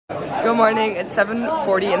Good morning, it's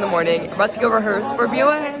 7:40 in the morning. We're about to go rehearse for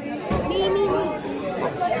BOA.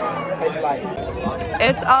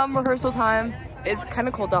 It's rehearsal time. It's kind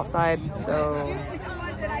of cold outside, so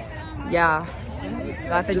yeah.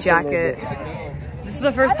 I have a jacket. This is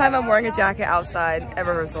the first time I'm wearing a jacket outside at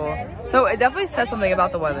rehearsal. So it definitely says something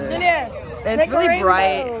about the weather. And it's really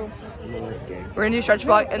bright. We're gonna do stretch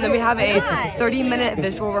block and then we have a 30-minute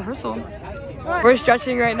visual rehearsal. We're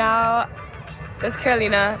stretching right now. There's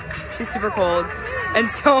Carolina, she's super cold. And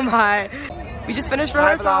so am I. We just finished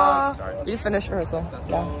rehearsal.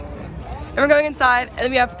 Yeah. And we're going inside and then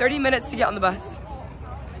we have 30 minutes to get on the bus.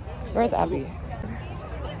 Where's Abby?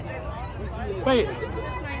 Wait.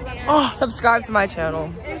 Oh, subscribe to my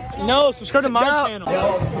channel. No, subscribe to my channel.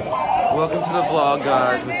 Welcome to the vlog,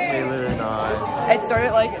 guys, with Taylor and I. It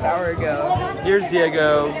started like an hour ago. Here's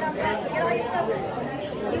Diego.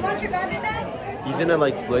 You want your gun in that? He's gonna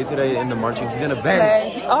like slay today in the marching. He's gonna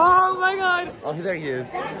bench. Oh my god. Oh, there he is.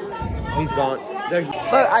 He's gone. There he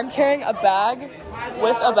Look, I'm carrying a bag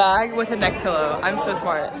with a neck pillow. I'm so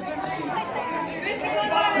smart.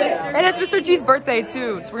 And it's Mr. G's birthday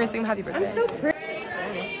too, so we're gonna sing him happy birthday. I'm so pretty.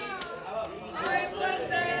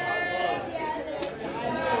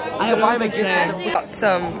 I want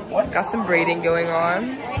to got some braiding going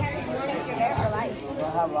on.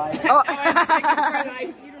 Oh.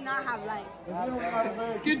 You do not have life.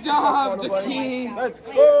 Good job, Jakeem. Let's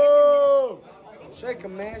go! Shake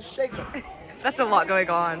him, man, shake him. That's a lot going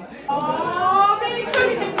on. Oh, big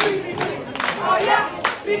booty, big booty, big booty. Oh yeah,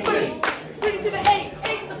 big booty. 3 to the 8,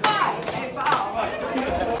 8 to the 5, 8 to 5.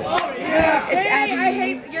 Oh yeah. It's Abby. I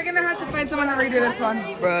hate, you're gonna have to find someone to redo this one.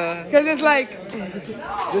 Bruh. Cause it's like,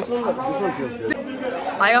 This one feels good.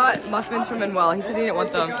 I got muffins from Manuel. He said he didn't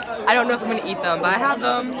want them. I don't know if I'm gonna eat them, but I have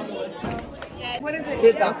them. what is it?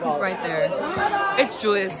 It's right there. It's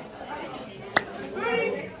Julius.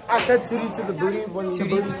 I said tootie to the booty when the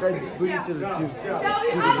booty said booty to the two.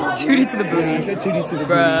 Tootie to the booty. I said tootie to the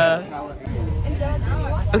Bruh.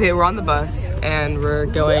 Okay, we're on the bus and we're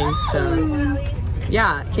going to,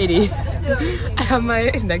 yeah, Katie. I have my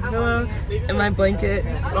neck pillow and my blanket,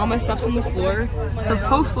 and all my stuff's on the floor. So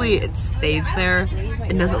hopefully it stays there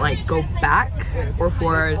and doesn't like go back or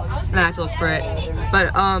forward, and I have to look for it.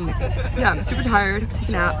 But yeah, I'm super tired. Take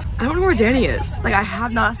a nap. I don't know where Danny is. Like I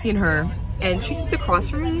have not seen her, and she sits across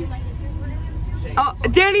from me. Oh,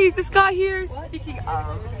 Danny just got here. Speaking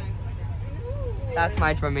of. That's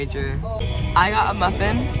my drum major. I got a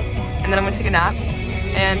muffin, and then I'm gonna take a nap,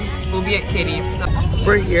 and we'll be at Katy. So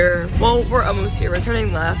we're here. Well, we're almost here. We're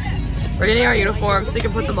turning left. We're getting our uniforms so we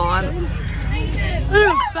can put them on.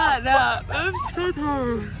 Fat nap. I'm so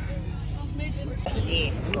tired.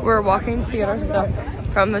 We're walking to get our stuff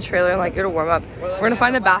from the trailer and like get a warm up. We're gonna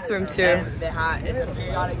find a bathroom too.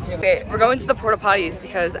 Okay, we're going to the porta potties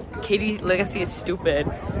because Katy Legacy is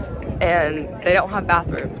stupid, and they don't have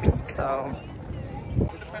bathrooms. So.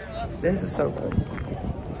 This is so gross.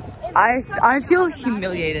 I feel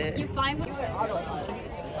humiliated.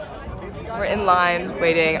 We're in line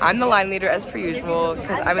waiting. I'm the line leader as per usual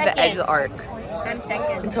because I'm at the edge of the arc. I'm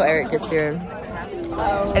second. Until Eric gets here.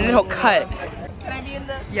 And then he'll cut. Can I be in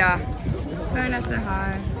the? Yeah. Clarinet said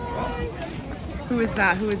hi. Who is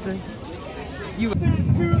that? Who is this? You. To the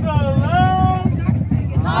left.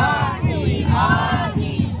 Ahi,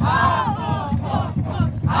 ahi, aho, ho, ho.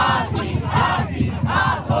 Ahi, ahi,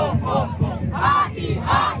 aho, ho, ho. Ahi,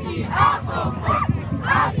 ahi, aho, ho.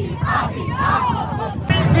 Ahi, ahi, aho,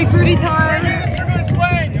 ho. Big booty time. Everyone's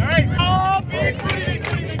playing, all right? Oh, big booty, big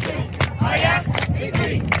booty, big booty. Oh yeah, big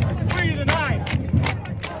booty. 3 to the 9.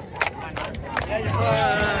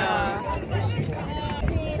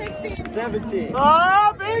 17.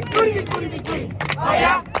 Oh, big booty, big booty, big booty. Oh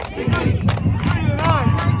yeah, big booty. 3 to the 9.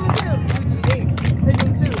 2.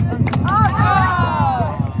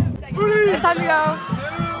 It's time to go.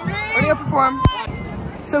 We're gonna go perform.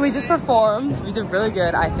 So we just performed. We did really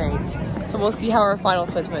good, I think. So we'll see how our final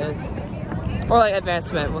placement is. Or like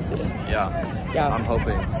advancement, we'll see. Yeah. Yeah. I'm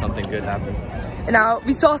hoping something good happens. And now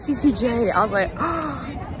we saw CTJ. I was like, oh.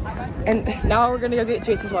 And now we're gonna go get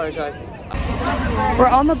Jason's water jug. We're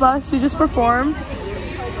on the bus, we just performed.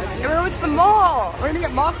 And we're going to the mall. We're gonna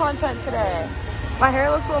get mall content today. My hair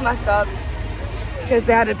looks a little messed up because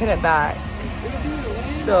they had to pin it back.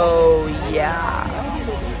 So yeah.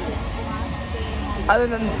 Other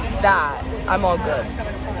than that, I'm all good.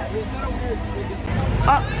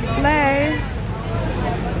 Oh, slay.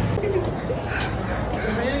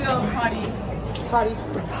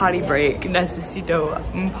 Potty break. Necesito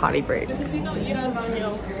un potty break. Necesito ir al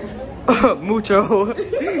baño. Mucho.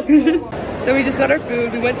 So we just got our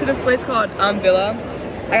food. We went to this place called Villa.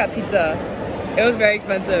 I got pizza. It was very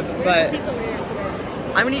expensive, but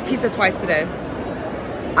I'm gonna eat pizza twice today.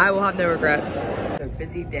 I will have no regrets. It's a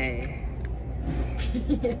busy day.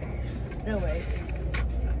 No way.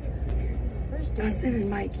 Dustin and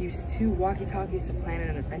Mike used 2 walkie-talkies to plan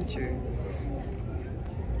an adventure.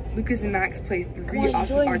 Lucas and Max play 3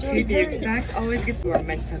 awesome arcade games. Max always gets who are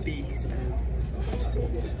meant to be, he says.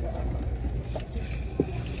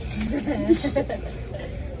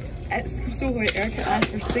 At Scoops Ahoy, Erica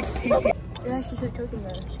asked for 6 tasty. It actually said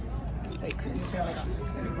coconut.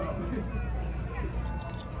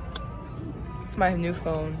 It's my new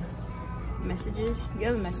phone. Messages? You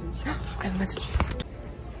have a message. I have a message.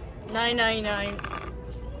 999.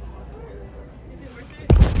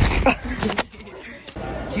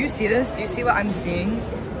 Do you see this? Do you see what I'm seeing?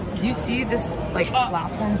 Do you see this like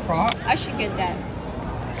platform prop? I should get that.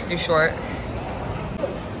 Because you're short.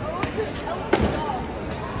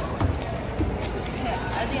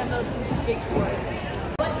 I think I'm a little too big for it.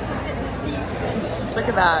 Look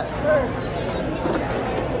at that.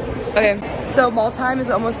 Okay, so mall time is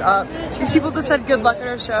almost up. These people just said good luck at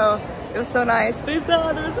our show. It was so nice. They were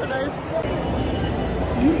so nice.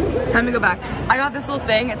 It's time to go back. I got this little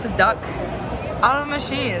thing. It's a duck out of a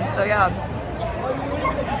machine. So yeah.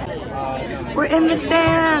 We're in the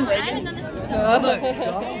stands. I haven't done this in so long.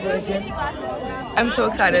 I'm so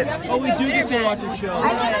excited. Oh, we do get to watch a show.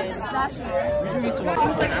 I did this last year. We get to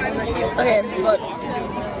watch Okay, look.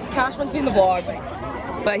 Cash wants to be in the vlog,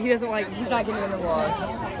 but he doesn't like, he's not getting in the vlog.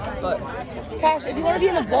 But Cash, if you want to be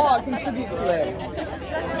in the vlog, contribute to it.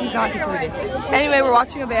 He's not contributing. Anyway, we're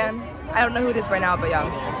watching a band. I don't know who it is right now, but yeah.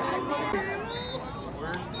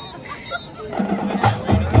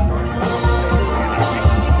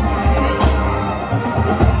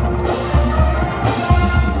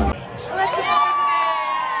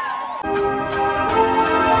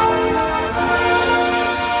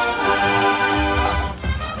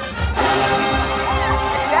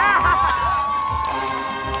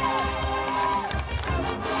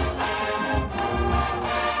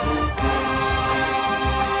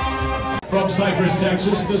 From Cypress,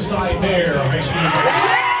 Texas, the Cy Bear High School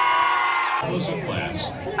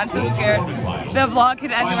class. I'm so scared. The vlog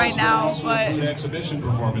could end right now, but include exhibition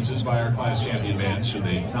performances by our class champion bands, should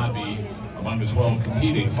they not be among the 12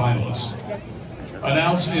 competing finalists.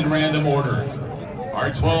 Announced in random order,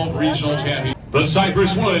 our 12 regional champions. The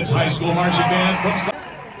Cypress Woods High School Marching Band from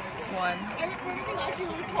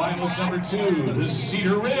finals number 2, the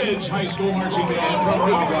Cedar Ridge High School Marching Band from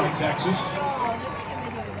Round Rock, Texas.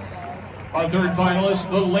 Our 3rd finalist,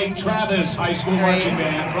 the Lake Travis High School Marching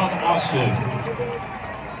Band from Austin.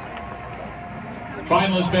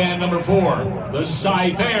 Finalist band number 4, the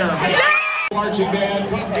Cy Fair High School Marching Band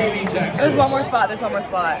from Katy, Texas. There's one more spot. And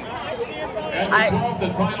the 12th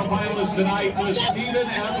and final finalist tonight, the Stephen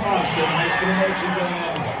F. Austin High School Marching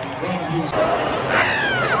Band from Houston.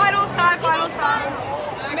 Finals time.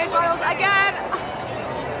 We made finals again.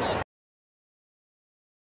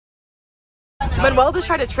 Manuel just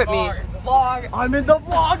tried to trip me. Vlog. I'm in the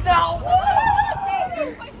vlog now.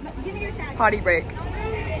 Potty break.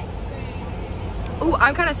 Ooh,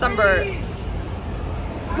 I'm kind of sunburned.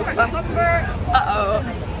 Uh-oh.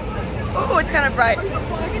 Ooh, it's kind of bright.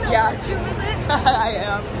 Yeah. I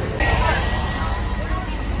am.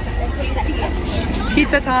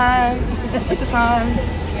 Pizza time. Pizza time.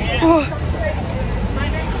 Ooh.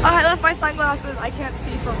 Oh, I left my sunglasses. I can't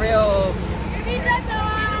see for real. Pizza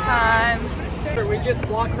time! We just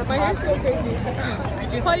walked the My hair's so crazy.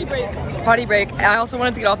 Potty break. Potty break. I also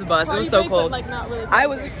wanted to get off the bus. It was so cold. But, like, not really. I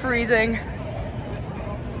was freezing.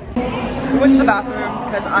 We went to the bathroom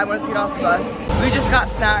because I wanted to get off the bus. We just got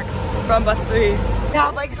snacks from bus 3. We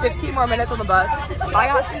have like 15 more minutes on the bus. I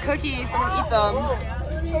got some cookies. I'm gonna eat them.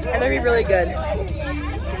 And they're gonna be really good.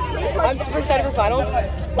 I'm super excited for finals.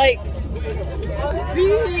 Like,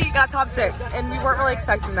 we got top 6 and we weren't really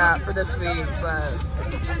expecting that for this week, but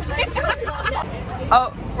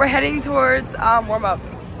oh, we're heading towards warm up.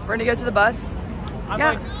 We're gonna go to the bus. I'm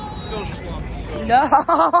yeah. like still slumped. No.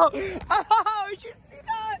 Oh, did you see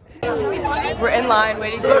that? We're in line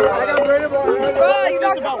waiting to. Oh, you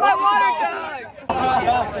knocked off my water jug.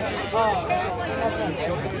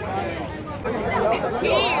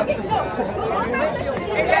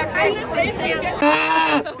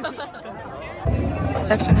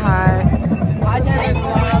 Section high.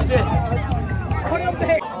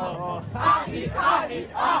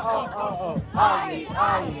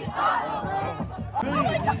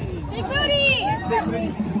 Big booty!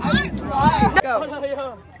 Go.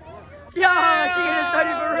 Yo, she hit his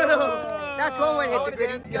Tony Baru. That's one way to hit the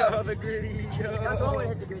gritty. Go. The gritty. That's one way to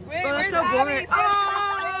hit the gritty. Bro, that's so boring. Oh!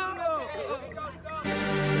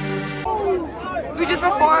 We just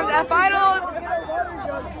performed at finals.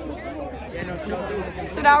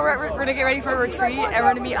 So now we're gonna get ready for a retreat and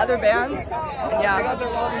we're gonna meet other bands. Yeah.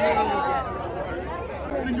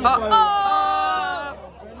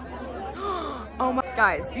 Oh my,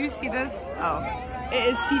 guys, do you see this? Oh, it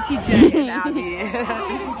is CTJ and Abby.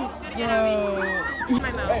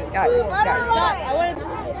 Guys.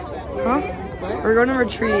 Huh? We're going to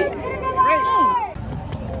retreat.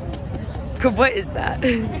 What is that?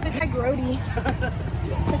 Grody.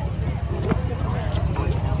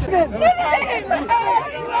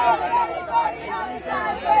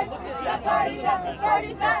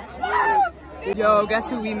 Yo, guess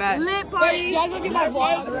who we met? Lit party. You guys want to be my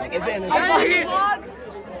vlog?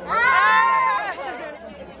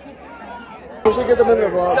 We should get them in the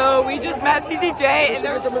vlog. So we just met CCJ and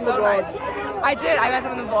they're so nice. I did. I met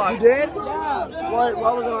them in the vlog. You did? Yeah. Why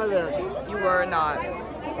wasn't I there? You were not.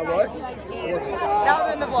 I was? Now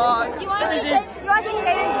they're in the vlog. You want to see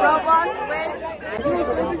Kaden's Roblox with?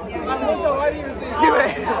 Do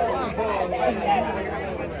it.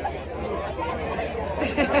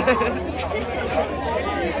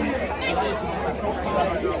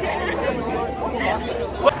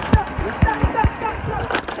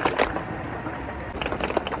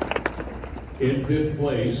 In fifth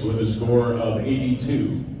place with a score of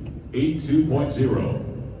 82.0.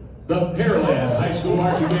 The Pearland High School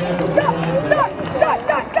Marching Band from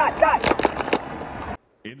Pearland, Texas.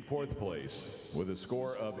 In fourth place with a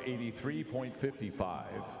score of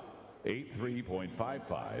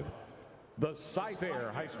 83.55, the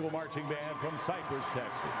Cypher High School Marching Band from Cypress,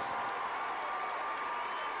 Texas.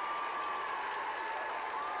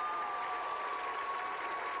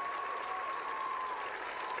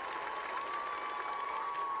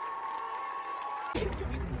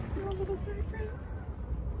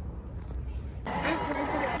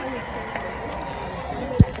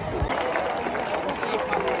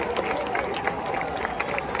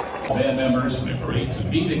 Band members, it's been great to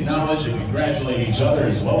meet, acknowledge, and congratulate each other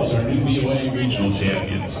as well as our new BOA regional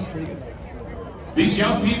champions. These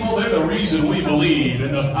young people, they're the reason we believe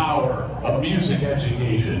in the power of music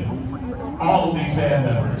education. All of these band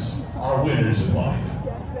members are winners in life.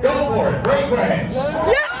 Go for it, break ranks!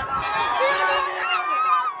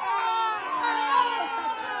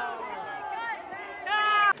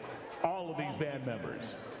 All of these band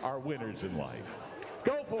members are winners in life.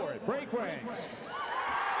 Go for it, break ranks!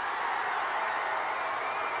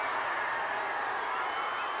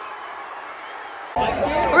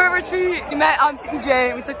 We're at retreat. We met CJ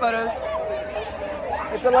and we took photos.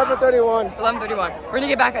 It's 11:31. 11:31. We're gonna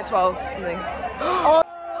get back at 12 or something. Oh,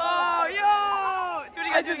 yo! Do it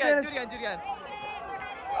again, do it again, do it again, do it again.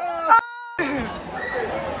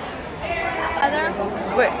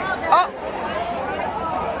 Wait. Oh!